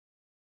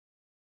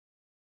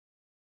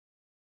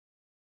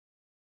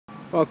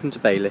Welcome to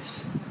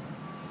Bayliss.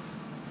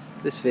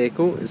 This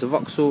vehicle is a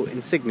Vauxhall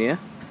Insignia,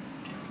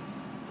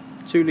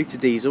 2 litre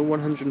diesel,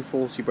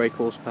 140 brake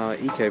horsepower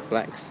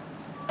EcoFlex,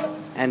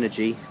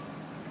 energy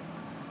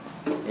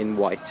in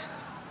white.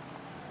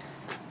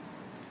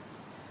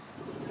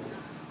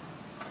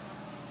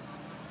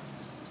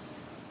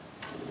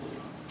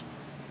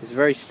 It's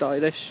very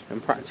stylish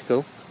and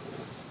practical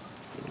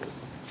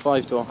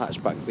 5-door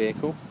hatchback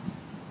vehicle,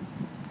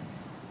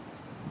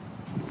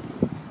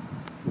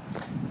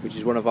 which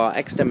is one of our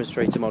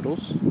ex-demonstrator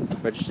models,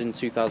 registered in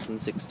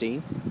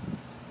 2016.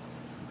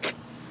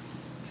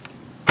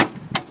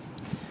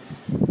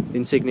 The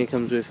Insignia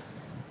comes with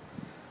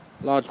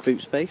large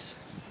boot space,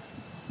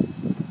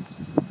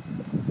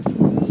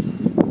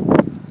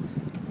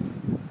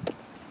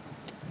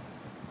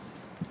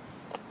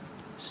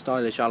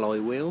 stylish alloy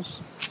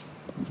wheels.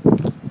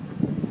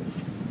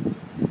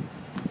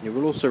 You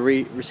will also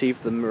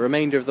receive the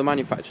remainder of the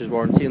manufacturer's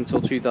warranty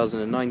until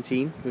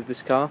 2019 with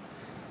this car,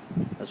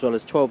 as well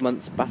as 12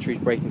 months batteries,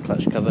 brake and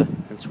clutch cover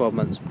and 12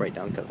 months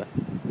breakdown cover.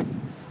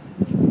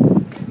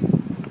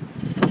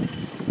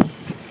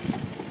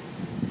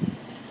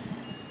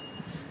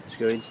 As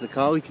we go into the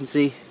car, we can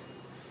see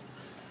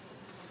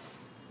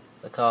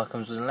the car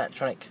comes with an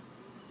electronic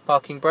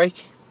parking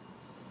brake,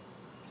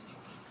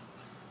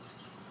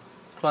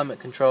 climate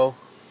control,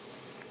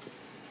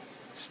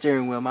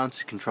 steering wheel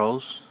mounted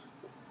controls,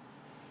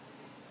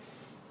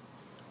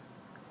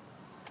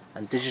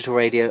 and digital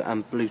radio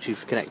and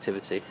Bluetooth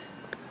connectivity.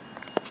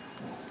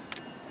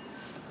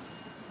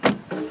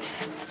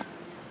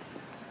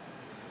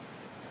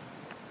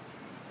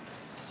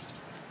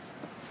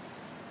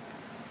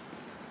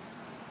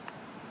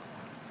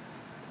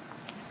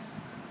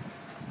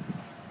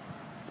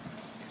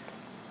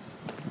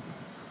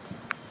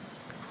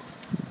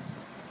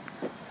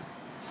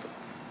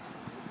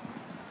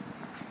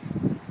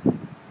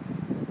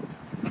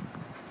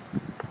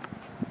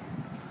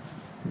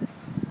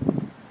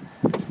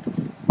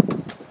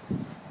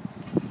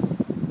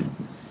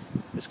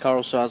 This car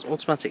also has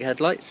automatic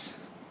headlights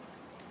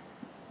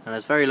and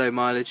has very low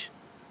mileage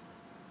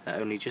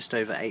at only just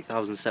over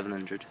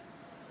 8,700.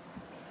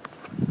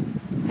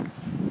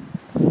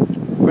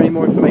 For any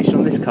more information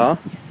on this car,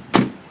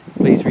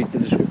 please read the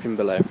description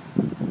below.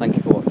 Thank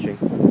you for watching.